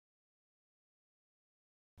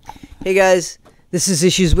Hey guys, this is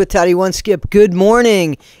Issues with Toddy One Skip. Good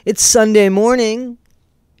morning. It's Sunday morning,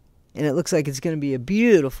 and it looks like it's going to be a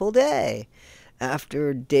beautiful day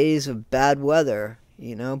after days of bad weather,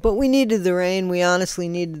 you know. But we needed the rain. We honestly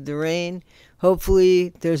needed the rain.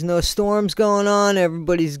 Hopefully, there's no storms going on.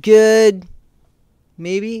 Everybody's good.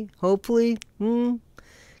 Maybe, hopefully.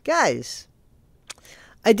 Guys,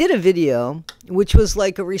 I did a video, which was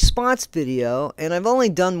like a response video, and I've only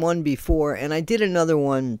done one before, and I did another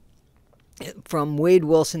one from Wade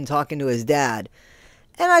Wilson talking to his dad.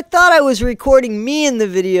 And I thought I was recording me in the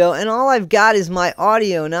video, and all I've got is my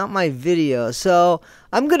audio, not my video. So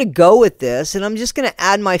I'm going to go with this, and I'm just going to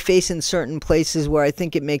add my face in certain places where I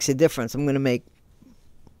think it makes a difference. I'm going to make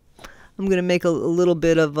a little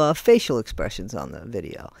bit of facial expressions on the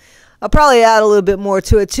video. I'll probably add a little bit more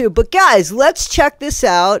to it too. But guys, let's check this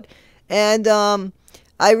out. And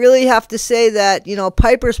I really have to say that, you know,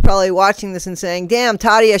 Piper's probably watching this and saying, damn,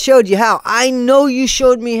 Toddy, I showed you how. I know you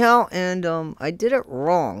showed me how, and I did it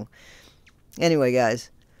wrong. Anyway,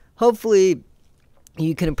 guys, hopefully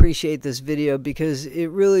you can appreciate this video because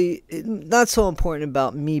it's not so important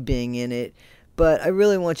about me being in it, but I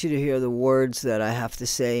really want you to hear the words that I have to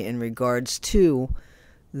say in regards to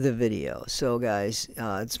the video. So, guys,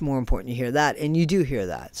 it's more important you hear that, and you do hear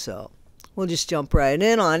that, so we'll just jump right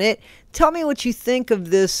in on it. Tell me what you think of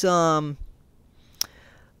this, of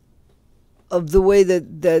the way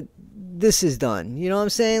that this is done. You know what I'm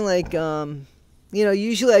saying? Like, you know,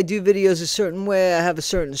 usually I do videos a certain way. I have a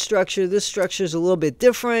certain structure. This structure is a little bit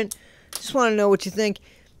different. Just want to know what you think.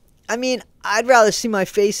 I mean, I'd rather see my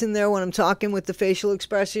face in there when I'm talking with the facial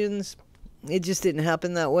expressions. It just didn't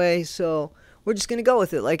happen that way, so we're just going to go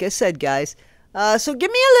with it, like I said, guys. So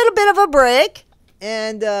give me a little bit of a break,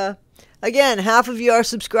 and again, half of you are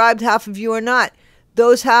subscribed, half of you are not.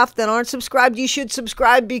 Those half that aren't subscribed, you should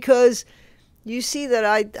subscribe because you see that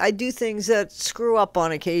I do things that screw up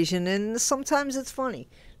on occasion, and sometimes it's funny.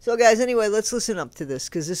 So, guys, anyway, let's listen up to this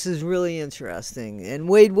because this is really interesting. And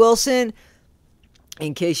Wade Wilson,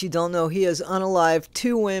 in case you don't know, he has unalived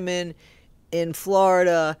 2 women in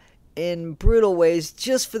Florida in brutal ways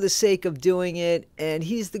just for the sake of doing it, and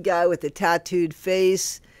he's the guy with the tattooed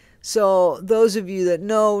face. So those of you that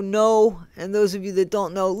know, and those of you that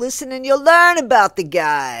don't know, listen and you'll learn about the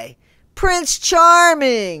guy. Prince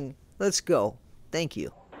Charming. Let's go. Thank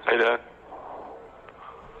you. Hey, Dad.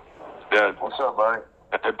 Dad. What's up, buddy?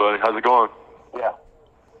 Hey, buddy. How's it going? Yeah.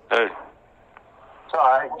 Hey. It's all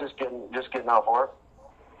right. Just getting off work.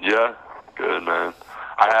 Yeah? Good, man.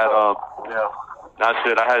 Yeah. That's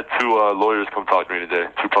it. I had 2 lawyers come talk to me today.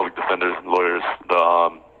 2 public defenders and lawyers.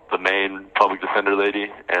 The main public defender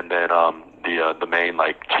lady, and then the main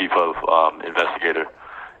chief of investigator,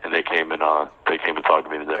 and they came and talked to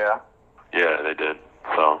me today. Yeah. Yeah, they did.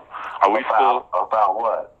 So, are we about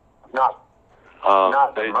what? Not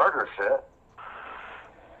the murder shit.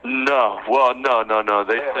 No. Well, no.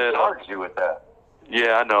 They said charged you with that.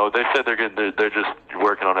 Yeah, I know. They said they're just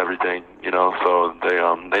working on everything, you know. So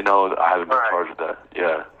they know that I haven't been charged with that.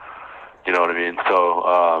 Yeah, you know what I mean. So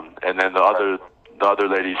and then the other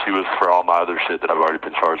lady, she was for all my other shit that I've already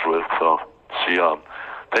been charged with. So she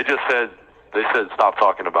they said stop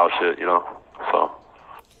talking about shit, you know. So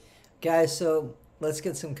Guys, so let's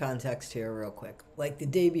get some context here real quick. Like the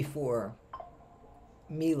day before,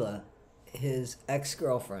 Mila, his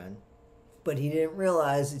ex-girlfriend, but he didn't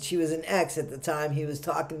realize that she was an ex at the time he was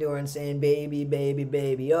talking to her and saying baby, baby,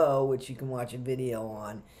 baby, oh, which you can watch a video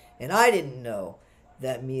on. And I didn't know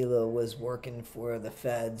that Mila was working for the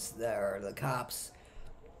feds, or the cops,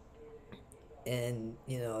 and,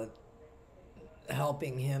 you know,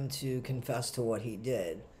 helping him to confess to what he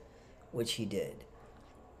did, which he did.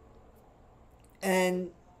 And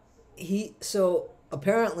so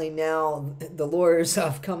apparently now the lawyers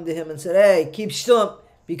have come to him and said, hey, keep stump,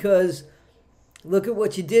 because look at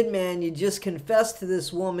what you did, man. You just confessed to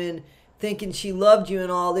this woman thinking she loved you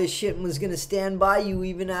and all this shit and was going to stand by you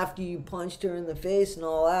even after you punched her in the face and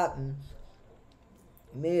all that and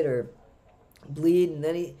made her bleed. And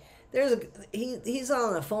then he's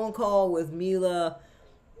on a phone call with Mila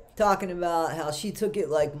talking about how she took it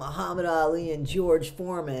like Muhammad Ali and George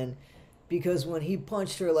Foreman, because when he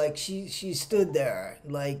punched her, like she stood there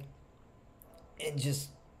like and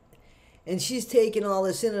she's taking all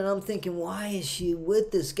this in, and I'm thinking, why is she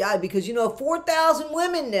with this guy? Because, you know, 4,000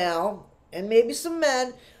 women now, and maybe some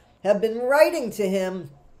men, have been writing to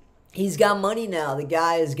him. He's got money now. The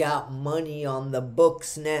guy has got money on the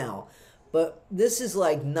books now. But this is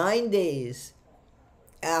like 9 days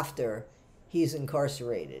after he's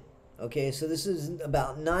incarcerated. Okay, so this is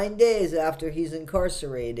about 9 days after he's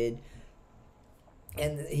incarcerated.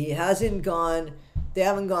 And he hasn't gone they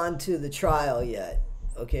haven't gone to the trial yet.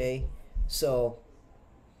 Okay, so,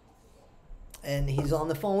 and he's on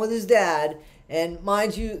the phone with his dad. And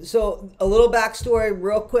mind you, so a little backstory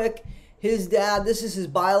real quick. His dad, this is his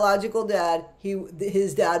biological dad.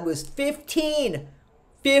 His dad was 15.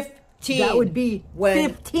 15. That would be when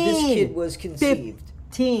 15. This kid was conceived.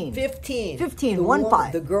 15. 15. 15, The 1 woman-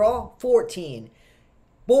 5. The girl, 14.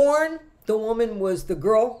 Born, the woman was, the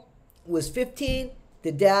girl was 15.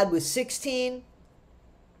 The dad was 16.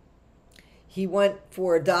 He went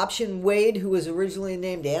for adoption. Wade, who was originally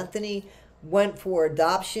named Anthony, went for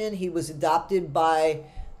adoption. He was adopted by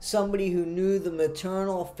somebody who knew the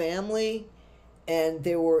maternal family, and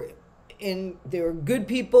they were good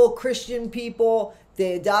people, Christian people.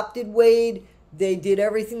 They adopted Wade. They did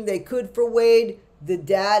everything they could for Wade. The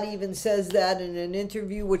dad even says that in an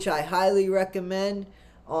interview, which I highly recommend,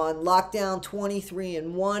 on Lockdown 23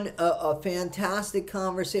 and 1, a fantastic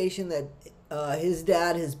conversation that his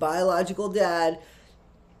dad, his biological dad,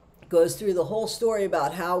 goes through the whole story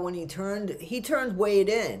about how when he turned Wade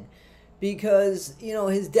in, because, you know,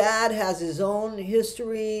 his dad has his own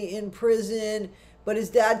history in prison, but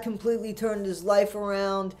his dad completely turned his life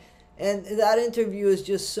around. And that interview is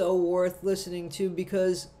just so worth listening to,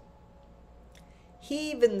 because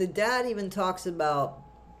the dad even talks about,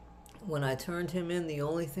 when I turned him in, the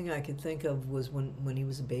only thing I could think of was when he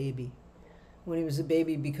was a baby. When he was a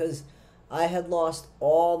baby, because I had lost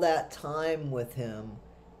all that time with him,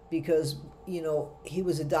 because, you know, he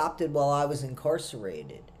was adopted while I was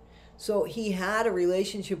incarcerated. So he had a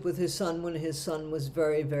relationship with his son when his son was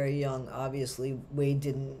very, very young. Obviously, Wade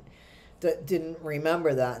didn't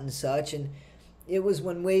remember that and such. And it was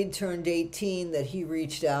when Wade turned 18 that he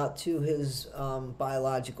reached out to his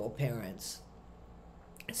biological parents.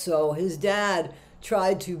 So his dad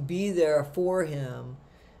tried to be there for him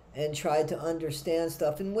and tried to understand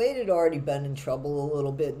stuff. And Wade had already been in trouble a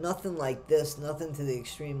little bit. Nothing like this, nothing to the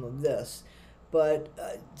extreme of this. But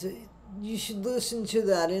you should listen to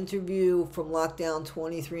that interview from Lockdown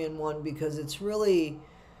 23 and 1, because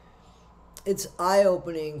it's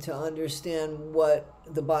eye-opening to understand what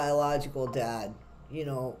the biological dad, you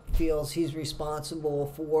know, feels he's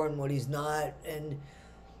responsible for and what he's not. And,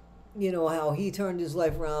 you know, how he turned his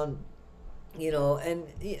life around, you know, and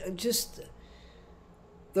just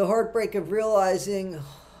the heartbreak of realizing,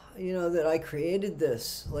 you know, that I created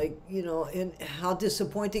this, like, you know, and how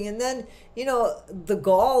disappointing. And then, you know, the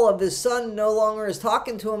gall of his son no longer is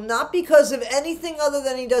talking to him, not because of anything other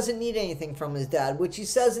than he doesn't need anything from his dad, which he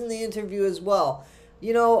says in the interview as well.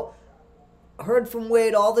 You know, heard from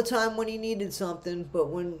Wade all the time when he needed something, but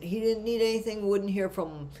when he didn't need anything, wouldn't hear from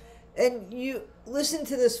him. And you listen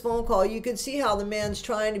to this phone call, you can see how the man's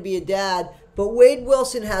trying to be a dad, but Wade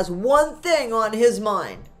Wilson has one thing on his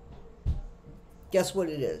mind. Guess what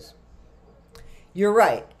it is? You're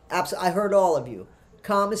right. I heard all of you.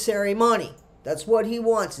 Commissary money. That's what he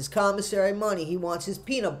wants, is commissary money. He wants his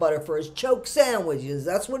peanut butter for his choke sandwiches.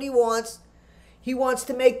 That's what he wants. He wants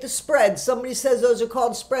to make the spreads. Somebody says those are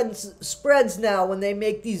called spreads now, when they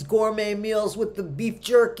make these gourmet meals with the beef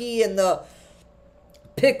jerky and the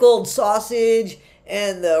pickled sausage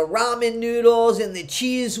and the ramen noodles and the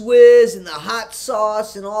cheese whiz and the hot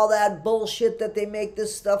sauce and all that bullshit that they make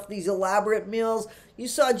this stuff, these elaborate meals. You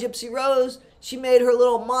saw Gypsy Rose. She made her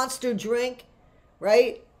little monster drink,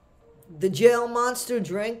 right? The jail monster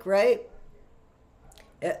drink, right?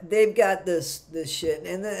 They've got this shit.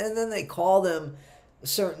 And then they call them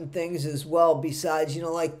certain things as well, besides, you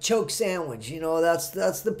know, like choke sandwich. You know, that's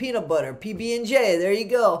the peanut butter. PB&J. There you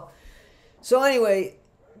go. So anyway,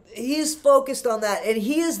 he's focused on that, and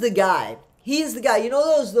he is the guy. He is the guy. You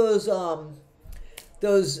know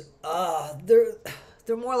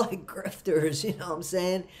they're more like grifters, you know what I'm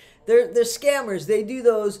saying? They're scammers. They do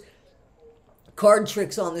those card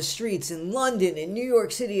tricks on the streets in London and New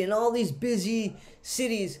York City and all these busy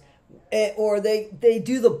cities, or they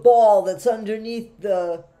do the ball that's underneath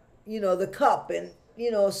the, you know, the cup, and,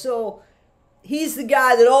 you know, so he's the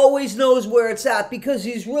guy that always knows where it's at, because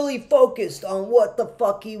he's really focused on what the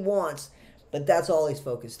fuck he wants. But that's all he's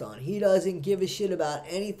focused on. He doesn't give a shit about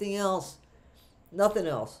anything else. Nothing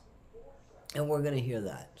else. And we're going to hear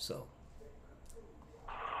that, so.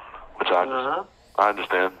 Which I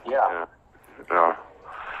understand. Yeah. Yeah.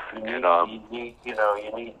 You need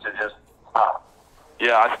to just stop.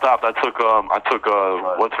 Yeah, I stopped. I took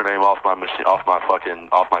what's her name off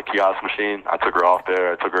my kiosk machine. I took her off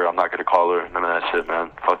there. I'm not gonna call her. None of that shit,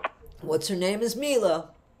 man. Fuck. What's her name is Mila.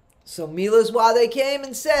 So Mila's why they came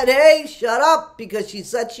and said, hey, shut up, because she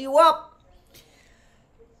set you up.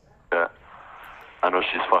 Yeah. I know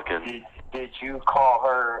she's fucking. Did you call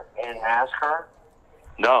her and ask her?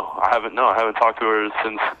 No, I haven't. No, I haven't talked to her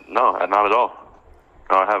since. No, not at all.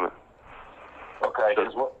 No, I haven't. Okay,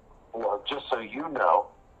 because well, just so you know,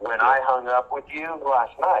 when I hung up with you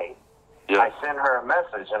last night, I sent her a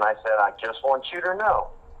message and I said, I just want you to know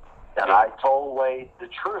that I told Wade the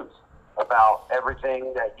truth about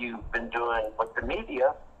everything that you've been doing with the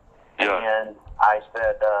media. Yeah. And I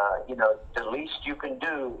said, you know, the least you can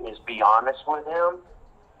do is be honest with him.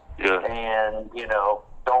 Yeah. And, you know,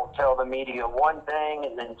 don't tell the media one thing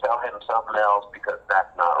and then tell him something else, because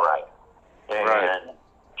that's not right. And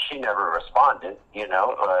she never responded, you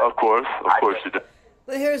know. But of course she did.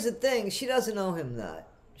 But here's the thing. She doesn't owe him that.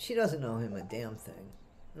 She doesn't owe him a damn thing.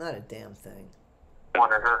 Not a damn thing. I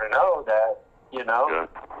wanted her to know that, you know,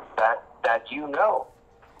 that you know.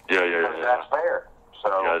 Yeah. That's fair.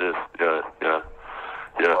 So. Yeah, it is.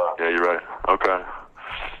 Yeah, you're right. Okay.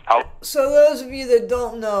 So those of you that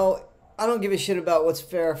don't know, I don't give a shit about what's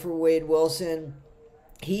fair for Wade Wilson.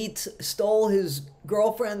 He stole his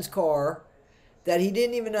girlfriend's car that he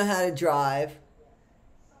didn't even know how to drive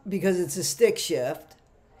because it's a stick shift.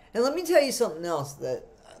 And let me tell you something else that,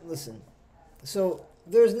 listen, so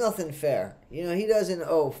there's nothing fair. You know, he doesn't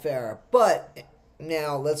owe fair. But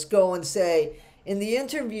now let's go and say, in the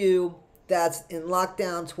interview that's in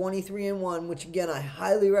Lockdown 23-1, which again, I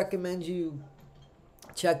highly recommend you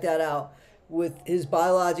check that out, with his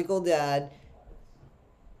biological dad,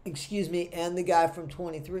 and the guy from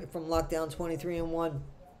Lockdown 23-1.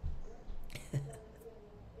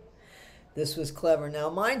 This was clever. Now,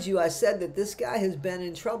 mind you, I said that this guy has been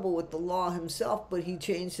in trouble with the law himself, but he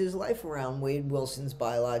changed his life around. Wade Wilson's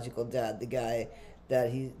biological dad, the guy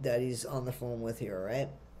that he's on the phone with here, right?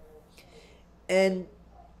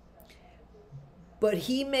 But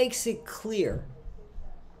he makes it clear,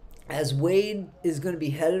 as Wade is going to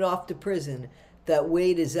be headed off to prison, that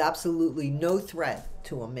Wade is absolutely no threat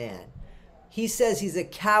to a man. He says he's a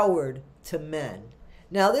coward to men.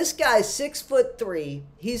 Now, this guy's 6'3".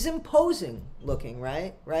 He's imposing looking,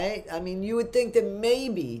 right? Right? I mean, you would think that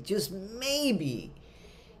maybe, just maybe,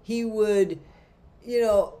 he would, you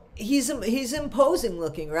know, he's imposing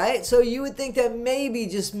looking, right? So you would think that maybe,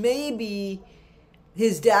 just maybe,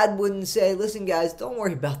 his dad wouldn't say, listen, guys, don't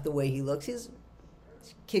worry about the way he looks. He's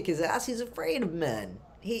kick his ass. He's afraid of men.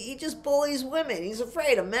 He just bullies women. He's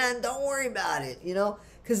afraid of men. Don't worry about it, you know?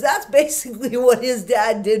 Because that's basically what his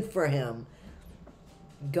dad did for him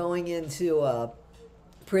going into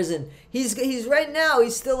prison. He's right now,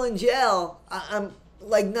 he's still in jail. I'm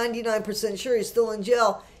like 99% sure he's still in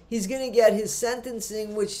jail. He's going to get his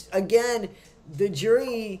sentencing, which, again, the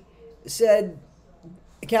jury said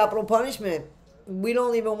capital punishment. We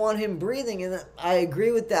don't even want him breathing, and I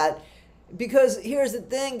agree with that. Because here's the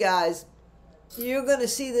thing, guys. You're going to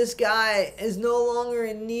see this guy is no longer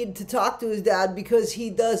in need to talk to his dad because he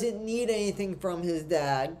doesn't need anything from his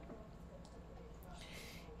dad.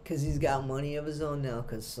 Because he's got money of his own now,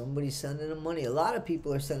 because somebody's sending him money. A lot of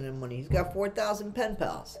people are sending him money. He's got 4,000 pen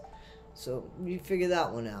pals. So you figure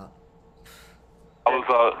that one out.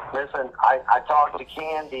 Listen, I talked to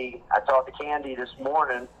Candy. I talked to Candy this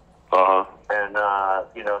morning. And,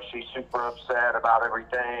 you know, she's super upset about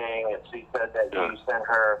everything. And she said that you sent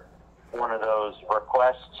her one of those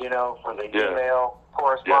requests, you know, for the email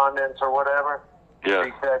correspondence or whatever. Yeah.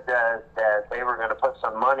 She said that they were going to put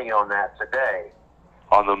some money on that today.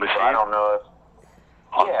 On the machine? So I don't know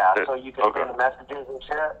if... so you can send messages and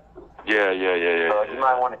shit. Yeah. So you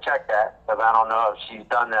might want to check that, because I don't know if she's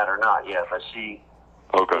done that or not yet, but she,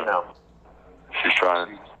 you know... She's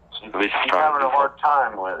trying. She's having a hard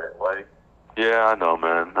time with it, like... Yeah, I know,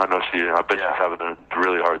 man. I bet she's having a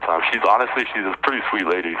really hard time. She's a pretty sweet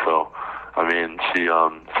lady, so... I mean, she,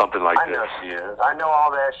 something like this. I know she is. I know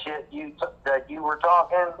all that shit that you were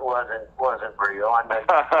talking wasn't real. I know, you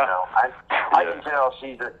know. I can tell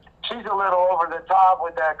she's a little over the top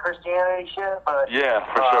with that Christianity shit, but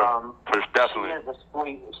for sure,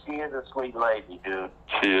 definitely. She is a sweet lady, dude.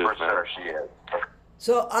 She is, for sure, she is.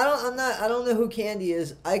 So I don't know who Candy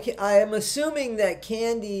is. I am assuming that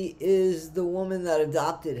Candy is the woman that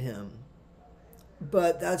adopted him.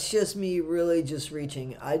 But that's just me really just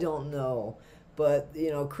reaching. I don't know. But,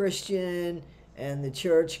 you know, Christian and the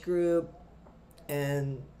church group,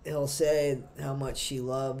 and he'll say how much she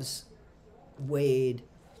loves Wade.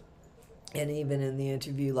 And even in the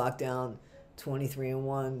interview, Lockdown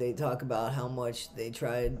 23-1, they talk about how much they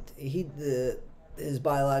tried. His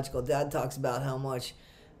biological dad talks about how much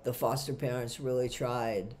the foster parents really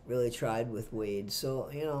tried with Wade.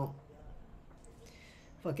 So, you know,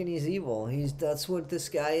 fucking he's evil. That's what this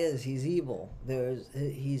guy is. He's evil.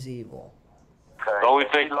 He's evil. Okay. The only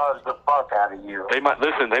thing he loves the fuck out of you. They might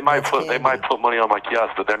put money on my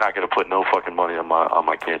kiosk, but they're not gonna put no fucking money on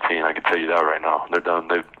my canteen. I can tell you that right now. They're done.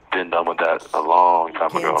 They've been done with that a long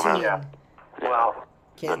time ago, man. Yeah. Well,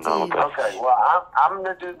 canteen. Okay. Well, I'm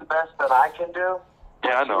gonna do the best that I can do.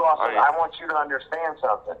 Yeah, I know. I want you to understand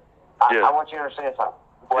something. I want you to understand something.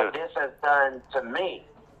 What this has done to me,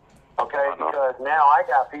 okay? Because now I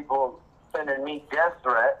got people sending me death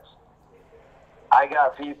threats. I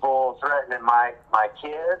got people threatening my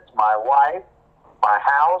kids, my wife, my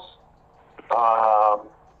house,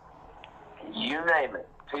 you name it.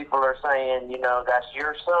 People are saying, that's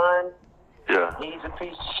your son. Yeah. He's a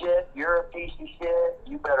piece of shit. You're a piece of shit.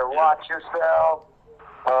 You better watch yourself.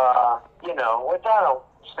 Which I don't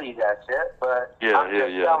see that shit, but I'm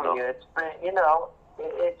just telling you, it's been,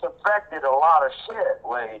 it's affected a lot of shit,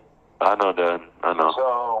 Wade. I know, Dad. I know.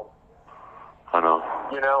 So, I know.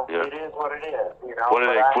 It is what it is. What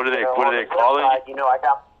are they calling? They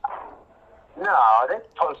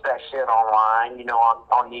post that shit online.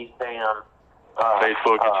 On these damn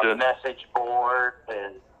Facebook and shit. Message boards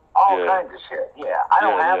and all kinds of shit. Yeah, I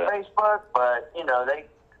don't have Facebook, but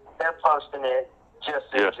they're posting it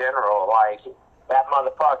just in general, like that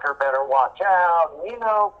motherfucker better watch out. And,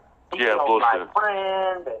 he killed my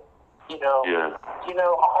friend. And,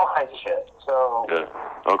 all kinds of shit. So,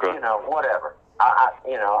 whatever.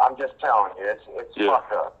 I'm just telling you, it's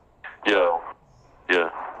fucked up. Yeah. Yeah.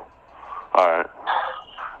 All right.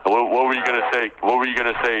 What were you gonna say? What were you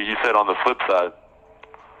gonna say? You said on the flip side.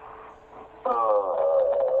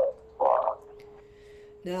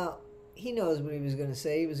 Now, he knows what he was going to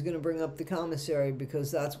say. He was going to bring up the commissary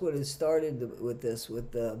because that's what it started with this.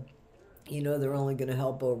 With they're only going to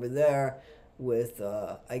help over there with,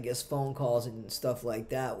 I guess, phone calls and stuff like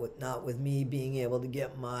that. Not with me being able to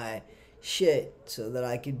get my shit so that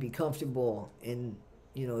I could be comfortable in,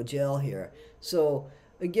 jail here. So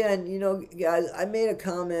again, guys, I made a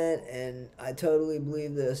comment and I totally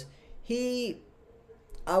believe this. I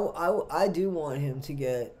do want him to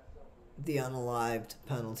get the unalived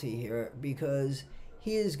penalty here because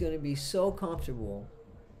he is going to be so comfortable.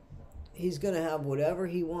 He's going to have whatever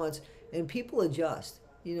he wants, and people adjust.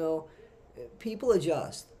 People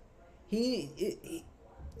adjust. He's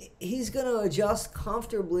going to adjust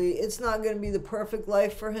comfortably. It's not going to be the perfect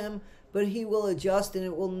life for him, but he will adjust, and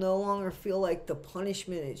it will no longer feel like the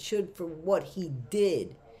punishment it should for what he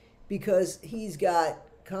did, because he's got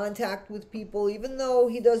contact with people. Even though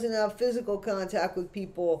he doesn't have physical contact with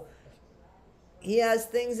people, he has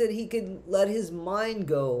things that he could let his mind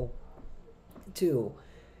go to,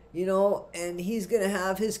 and he's going to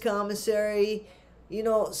have his commissary,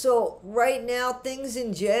 So right now, things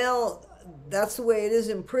in jail, that's the way it is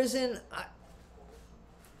in prison.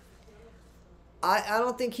 I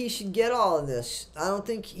don't think he should get all of this. I don't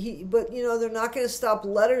think but they're not going to stop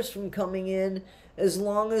letters from coming in as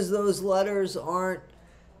long as those letters aren't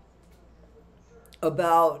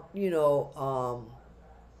about,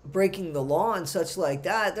 breaking the law and such like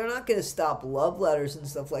that. They're not going to stop love letters and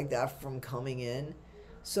stuff like that from coming in.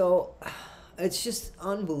 So it's just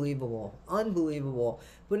unbelievable.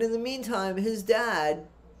 But in the meantime, his dad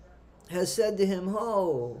has said to him,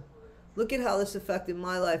 "Oh, look at how this affected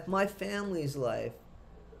my life, my family's life.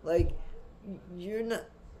 Like,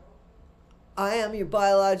 I am your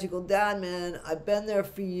biological dad, man. I've been there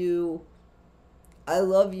for you. I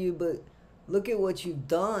love you, but look at what you've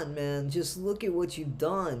done, man. Just look at what you've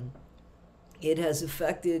done. It has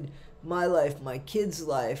affected my life, my kid's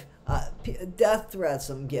life, death threats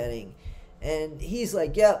I'm getting." And he's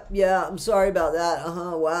like, yeah, I'm sorry about that.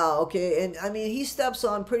 Wow, okay. And, he steps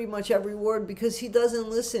on pretty much every word because he doesn't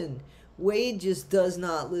listen. Wade just does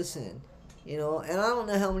not listen, And I don't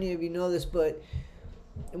know how many of you know this, but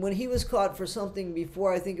when he was caught for something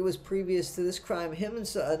before, I think it was previous to this crime, him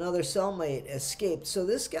and another cellmate escaped. So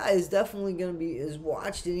this guy is definitely going to be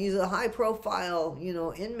watched, and he's a high-profile,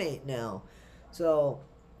 inmate now. So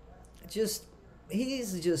he's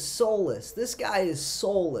just soulless. This guy is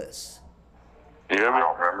soulless. You hear me? I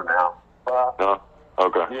don't remember now. No?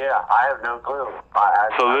 Okay. Yeah, I have no clue. I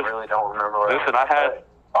really don't remember what listen, I had...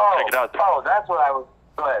 check it out. That's what I was...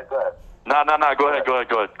 Go ahead. No. Go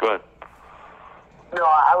ahead. No,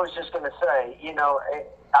 I was just going to say,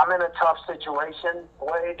 I'm in a tough situation,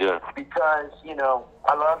 Wade, because,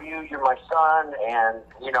 I love you, you're my son, and,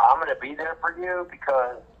 I'm going to be there for you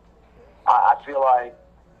because I feel like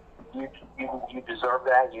you deserve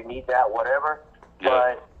that, you need that, whatever. Yeah.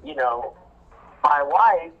 But,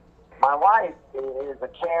 my wife is a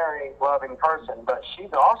caring, loving person, but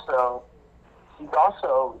she's also,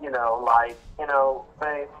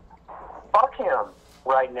 babe, fuck him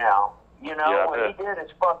right now. You know, what he did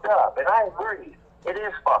is fucked up. And I agree. It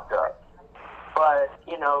is fucked up. But,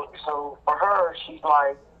 you know, so for her, she's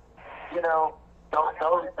like, you know,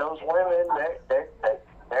 those women,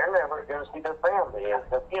 they're never going to see their family. And,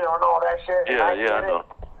 you know, and all that shit. Yeah, I know.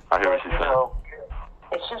 I hear what you're saying. Know,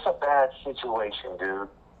 it's just a bad situation, dude.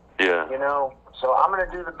 Yeah. You know, so I'm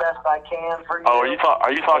gonna do the best I can for you. Oh, are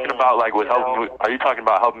you talking about like with helping? Are you talking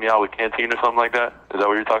about helping me out with canteen or something like that? Is that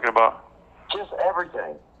what you're talking about? Just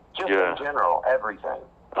everything. Just in general, everything.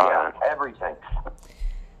 All right. Everything.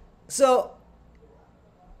 So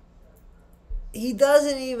he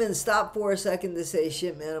doesn't even stop for a second to say,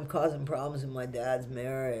 "Shit, man, I'm causing problems in my dad's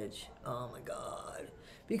marriage." Oh my God.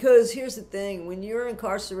 Because here's the thing: when you're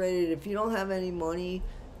incarcerated, if you don't have any money,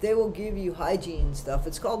 they will give you hygiene stuff.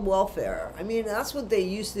 It's called welfare. I mean, that's what they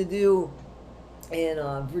used to do in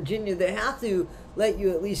Virginia. They have to let you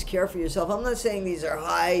at least care for yourself. I'm not saying these are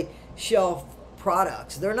high shelf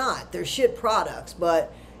products. They're not. They're shit products,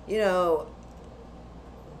 but, you know,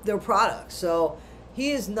 they're products. So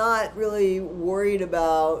he is not really worried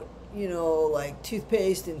about, you know, like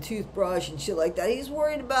toothpaste and toothbrush and shit like that. He's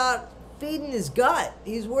worried about feeding his gut.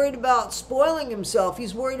 He's worried about spoiling himself.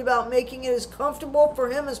 He's worried about making it as comfortable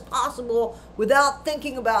for him as possible without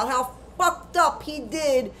thinking about how fucked up he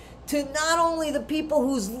did to not only the people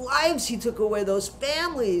whose lives he took away, those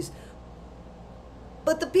families,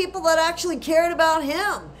 but the people that actually cared about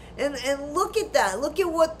him. And look at that. Look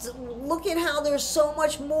at how there's so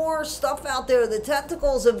much more stuff out there. The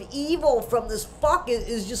tentacles of evil from this fuck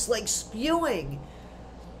is just like spewing.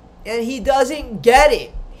 And he doesn't get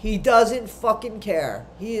it. He doesn't fucking care.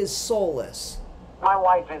 He is soulless. My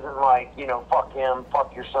wife isn't like, you know, fuck him,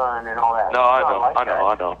 fuck your son, and all that. No,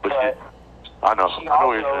 I know. But I know. She I know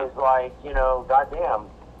what you're also saying. is like, you know, goddamn.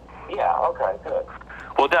 Yeah, okay, good.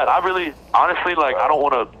 Well, Dad, I really, honestly, like, I don't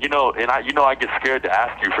want to, you know, and I get scared to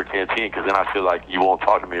ask you for canteen because then I feel like you won't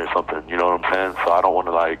talk to me or something. You know what I'm saying? So I don't want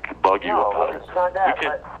to like bug you. No, it's not that.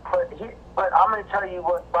 But I'm gonna tell you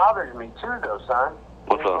what bothers me too, though, son.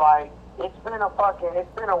 What's up? Like, it's been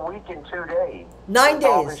a week and 2 days. 9 days.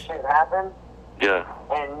 All this shit happened. Yeah.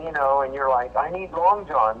 And, you know, and you're like, I need Long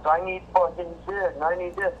Johns, I need fucking shit, and I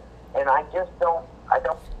need this. And I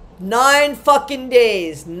don't. 9 fucking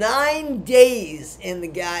days. 9 days. And the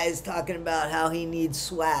guy is talking about how he needs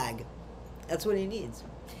swag. That's what he needs.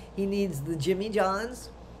 He needs the Jimmy Johns.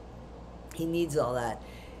 He needs all that.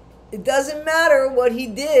 It doesn't matter what he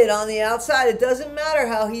did on the outside. It doesn't matter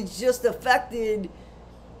how he's just affected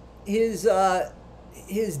his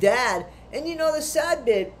dad. And you know, the sad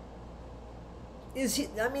bit is,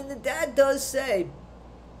 the dad does say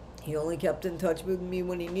he only kept in touch with me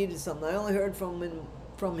when he needed something. I only heard from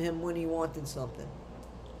him when he wanted something.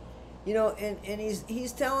 You know, and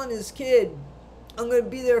he's telling his kid, I'm going to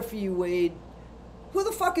be there for you, Wade. Who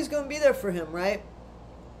the fuck is going to be there for him, right?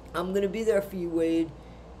 I'm going to be there for you, Wade.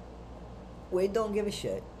 Wade don't give a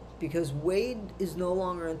shit. Because Wade is no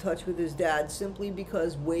longer in touch with his dad simply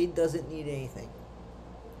because Wade doesn't need anything.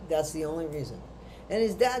 That's the only reason. And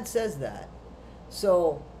his dad says that.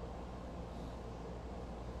 So,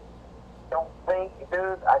 I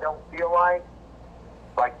don't feel like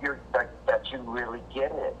that you really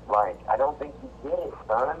get it. Like, I don't think you get it,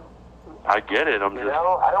 son. I get it. You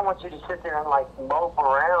know, I don't want you to sit there and like mope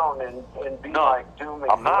around and be like doom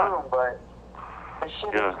and gloom, but the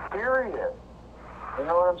shit is serious. You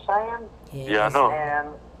know what I'm saying? Yeah, I know.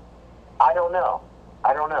 And I don't know.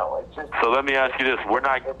 It's just. So let me ask you this: we're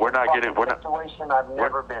not getting situation I've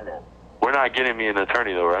never been in. We're not getting me an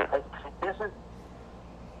attorney though, right?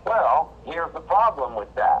 Well, here's the problem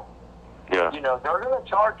with that. Yeah. You know, they're going to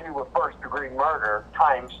charge you with first-degree murder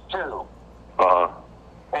times 2.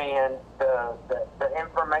 And the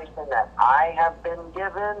information that I have been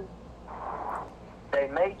given, they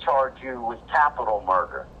may charge you with capital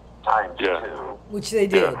murder times 2. Which they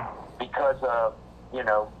did. Yeah. Because of, you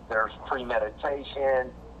know, there's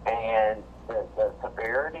premeditation and the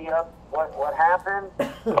severity of what happened,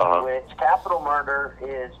 which capital murder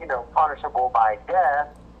is, you know, punishable by death.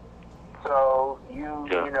 So you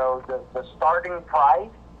know, the starting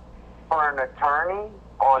price for an attorney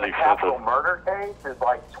on a capital murder case is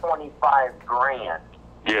like $25,000.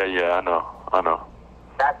 Yeah, I know.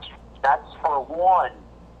 That's for one.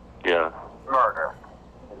 Yeah. Murder.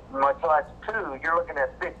 Much less 2. You're looking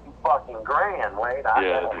at $50,000, Wade.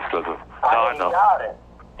 It's expensive. I got it.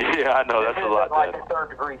 Yeah, I know. That's a lot. This isn't like a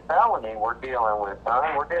third-degree felony we're dealing with,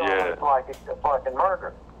 son. We're dealing with like it's a fucking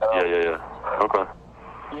murder. So, Yeah. Okay.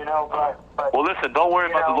 You know, but well, listen, don't worry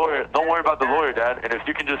about the lawyer. Don't worry about the lawyer, Dad. And if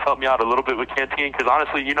you can just help me out a little bit with Canteen, because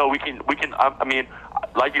honestly, you know, we can. I mean,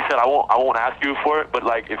 like you said, I won't ask you for it, but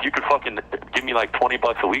like, if you could fucking give me like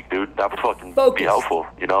 $20 a week, dude, that would fucking be helpful.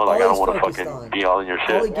 You know, like I don't want to fucking be all in your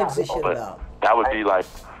shit. All he gives a shit about. That would be like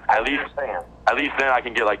at least then I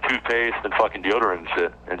can get like toothpaste and fucking deodorant and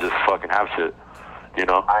shit, and just fucking have shit. You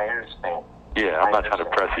know. I understand. Yeah, I'm not trying to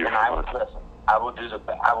press you. Listen, I will do the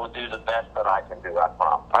best that I can do. I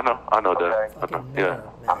promise. I know, Dad. Okay?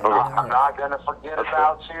 I'm not gonna forget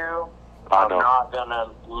about you. I'm not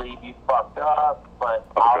gonna leave you fucked up, but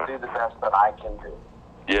I'll do the best that I can do.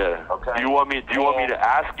 Yeah. Okay. Do you want me to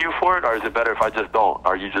ask you for it, or is it better if I just don't,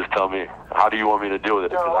 or you just tell me? How do you want me to deal with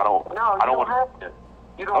it? Because I don't have to.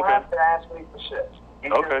 You don't have to ask me for shit.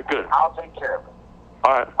 Good. I'll take care of it.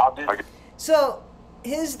 All right. I'll do. So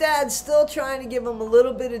his dad's still trying to give him a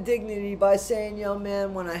little bit of dignity by saying, "Yo,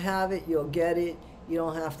 man, when I have it, you'll get it. You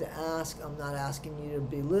don't have to ask. I'm not asking you to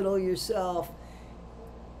belittle yourself."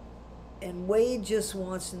 And Wade just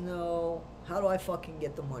wants to know, how do I fucking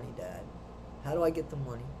get the money, Dad? How do I get the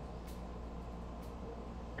money?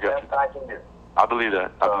 Best I can do. I believe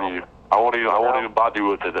that. I believe you. I won't even bother you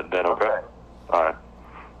with it then, okay? All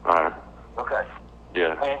right. Okay.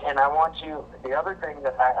 Yeah. And I want you, the other thing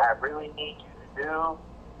that I really need you to do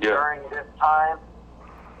during this time,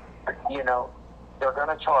 you know, they're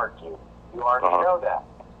going to charge you. You already know that.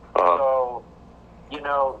 So, you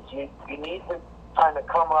know, you need to kind of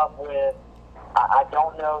come up with, I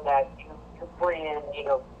don't know that you bring in, you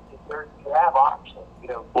know, you have options, you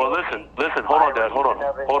know. Well, listen, hold on, Dad, hold on.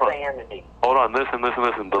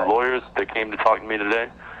 Listen. The lawyers that came to talk to me today,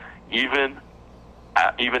 even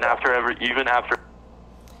after.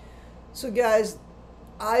 So, guys,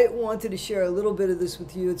 I wanted to share a little bit of this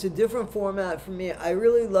with you. It's a different format for me. I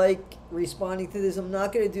really like responding to this. I'm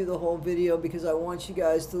not going to do the whole video because I want you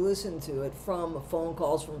guys to listen to it from phone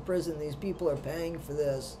calls from prison. These people are paying for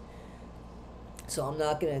this. So I'm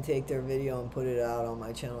not going to take their video and put it out on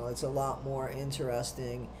my channel. It's a lot more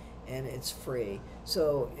interesting and it's free.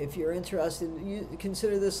 So if you're interested, you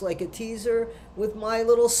consider this like a teaser with my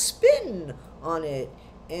little spin on it.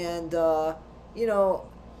 And, you know,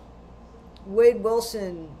 Wade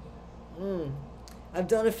Wilson, I've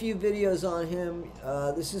done a few videos on him.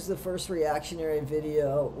 This is the first reactionary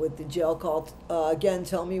video with the jail call. Again,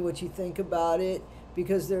 tell me what you think about it,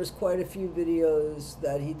 because there's quite a few videos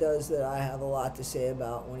that he does that I have a lot to say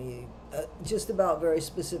about when he, just about very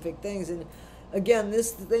specific things. And again,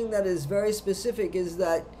 this thing that is very specific is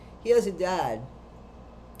that he has a dad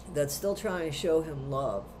that's still trying to show him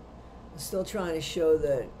love, still trying to show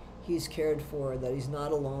that he's cared for, that he's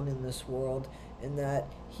not alone in this world, and that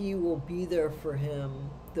he will be there for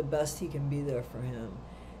him the best he can be there for him.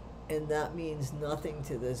 And that means nothing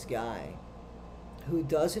to this guy, who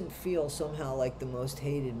doesn't feel somehow like the most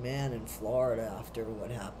hated man in Florida after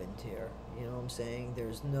what happened here. You know what I'm saying?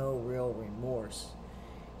 There's no real remorse.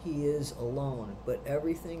 He is alone, but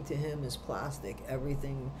everything to him is plastic.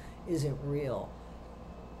 Everything isn't real.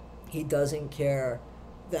 He doesn't care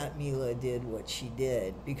that Mila did what she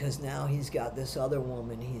did, because now he's got this other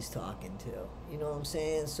woman he's talking to. You know what I'm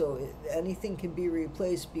saying? So anything can be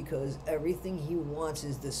replaced, because everything he wants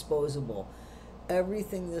is disposable.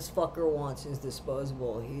 Everything this fucker wants is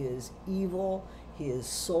disposable. He is evil. He is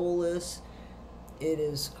soulless. It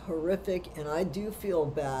is horrific, and I do feel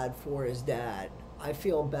bad for his dad. I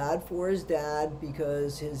feel bad for his dad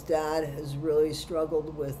because his dad has really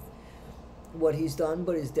struggled with what he's done,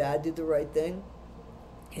 but his dad did the right thing.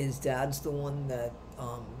 His dad's the one that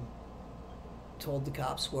told the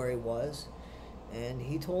cops where he was, and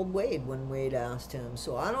he told Wade when Wade asked him.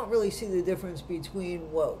 So I don't really see the difference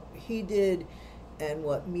between what he did and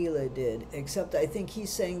what Mila did, except I think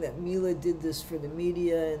he's saying that Mila did this for the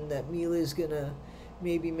media and that Mila's gonna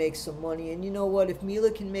maybe make some money. And you know what? If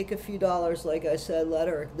Mila can make a few dollars, like I said, let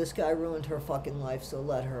her. This guy ruined her fucking life, so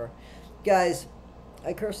let her. Guys,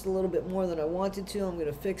 I cursed a little bit more than I wanted to. I'm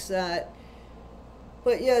gonna fix that.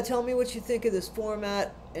 But yeah, tell me what you think of this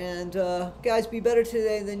format. And guys, be better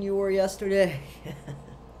today than you were yesterday.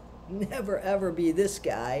 Never ever be this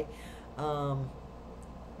guy.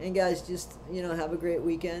 And guys, just, you know, have a great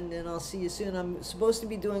weekend, and I'll see you soon. I'm supposed to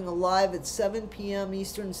be doing a live at 7 p.m.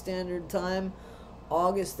 Eastern Standard Time,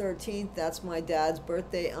 August 13th. That's my dad's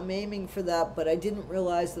birthday. I'm aiming for that, but I didn't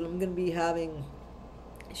realize that I'm going to be having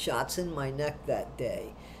shots in my neck that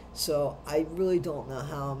day. So I really don't know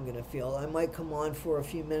how I'm going to feel. I might come on for a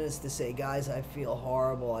few minutes to say, guys, I feel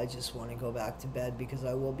horrible. I just want to go back to bed, because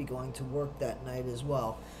I will be going to work that night as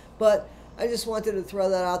well. But I just wanted to throw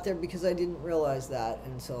that out there because I didn't realize that.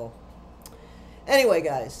 And so Anyway,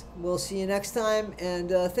 guys, we'll see you next time. And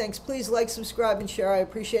thanks. Please like, subscribe, and share. I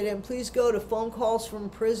appreciate it. And please go to phone calls from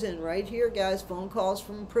prison right here, guys. Phone calls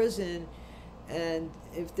from prison. And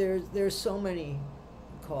if there's so many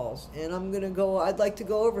calls, and I'd like to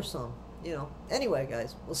go over some. Anyway,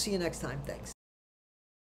 guys, we'll see you next time. Thanks.